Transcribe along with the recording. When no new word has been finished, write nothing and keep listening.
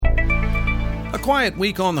quiet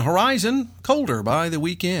week on the horizon, colder by the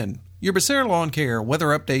weekend. Your Becerra Lawncare weather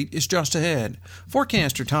update is just ahead.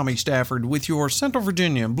 Forecaster Tommy Stafford with your Central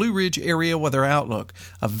Virginia and Blue Ridge area weather outlook.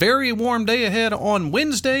 A very warm day ahead on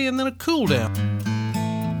Wednesday and then a cool down.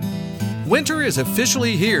 Winter is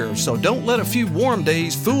officially here, so don't let a few warm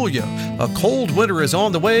days fool you. A cold winter is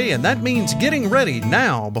on the way, and that means getting ready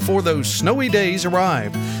now before those snowy days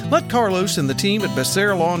arrive. Let Carlos and the team at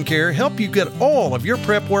Becerra Lawn Care help you get all of your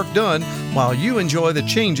prep work done while you enjoy the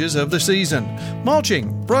changes of the season.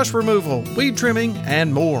 Mulching, brush removal, weed trimming,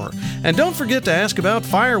 and more. And don't forget to ask about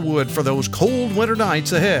firewood for those cold winter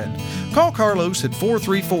nights ahead. Call Carlos at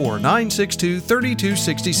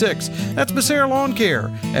 434-962-3266. That's Becerra Lawn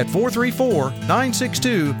Care at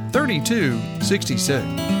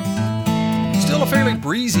 434-962-3266. Still a fairly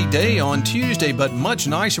breezy day on Tuesday, but much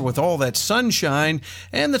nicer with all that sunshine,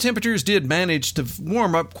 and the temperatures did manage to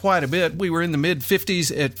warm up quite a bit. We were in the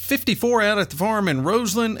mid-50s at 54 out at the farm in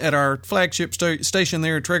Roseland at our flagship station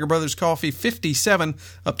there at Traeger Brothers Coffee, 57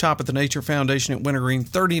 up top at the Nature Foundation at Wintergreen,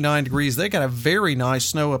 39 degrees. They got a very nice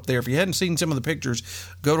snow up there. If you hadn't seen some of the pictures,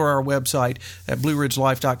 go to our website at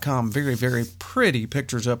blueridgelife.com. Very, very pretty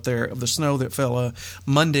pictures up there of the snow that fell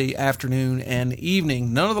Monday afternoon and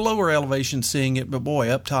evening. None of the lower elevations seeing it, but boy,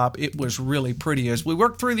 up top it was really pretty as we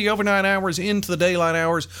worked through the overnight hours into the daylight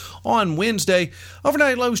hours on Wednesday.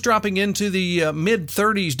 Overnight lows dropping into the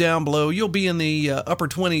mid-30s down below. You'll be in the upper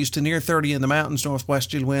 20s to near 30 in the mountains.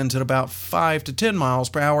 Northwesterly winds at about 5 to 10 miles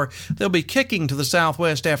per hour. They'll be kicking to the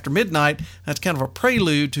southwest after midnight. That's kind of a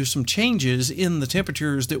prelude to some changes in the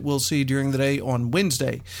temperatures that we'll see during the day on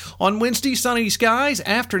Wednesday. On Wednesday, sunny skies,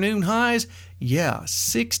 afternoon highs.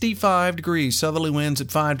 65 degrees. Southerly winds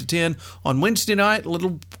at 5 to 10. On Wednesday night, a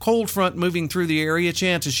little cold front moving through the area.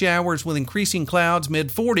 Chance of showers with increasing clouds,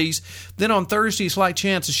 mid-40s. Then on Thursday, slight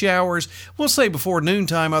chance of showers. We'll say before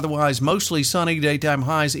noontime, otherwise mostly sunny. Daytime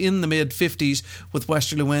highs in the mid-50s with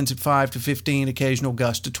westerly winds at 5 to 15, occasional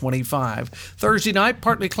gust to 25. Thursday night,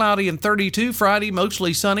 partly cloudy and 32. Friday,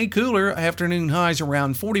 mostly sunny, cooler. Afternoon highs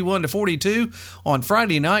around 41 to 42. On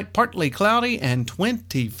Friday night, partly cloudy and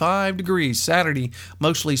 25 degrees. Saturday,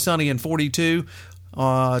 mostly sunny and 42,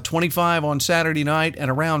 25 on Saturday night,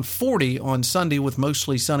 and around 40 on Sunday with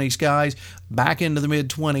mostly sunny skies, back into the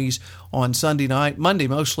mid-20s on Sunday night. Monday,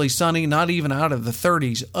 mostly sunny, not even out of the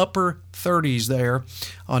 30s, upper 30s there.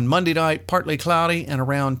 On Monday night, partly cloudy and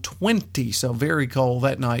around 20, so very cold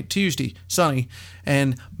that night. Tuesday, sunny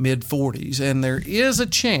and mid-40s, and there is a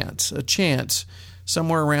chance,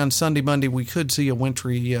 somewhere around Sunday, Monday, we could see a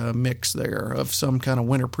wintry mix there of some kind of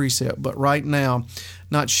winter precip. But right now,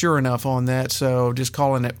 not sure enough on that, so just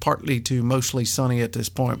calling it partly to mostly sunny at this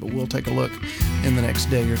point. But we'll take a look in the next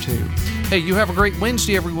day or two. Hey, you have a great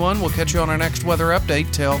Wednesday, everyone. We'll catch you on our next weather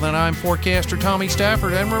update. Till then, I'm forecaster Tommy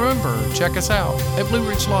Stafford. And remember, check us out at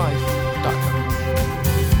blueridgelife.com.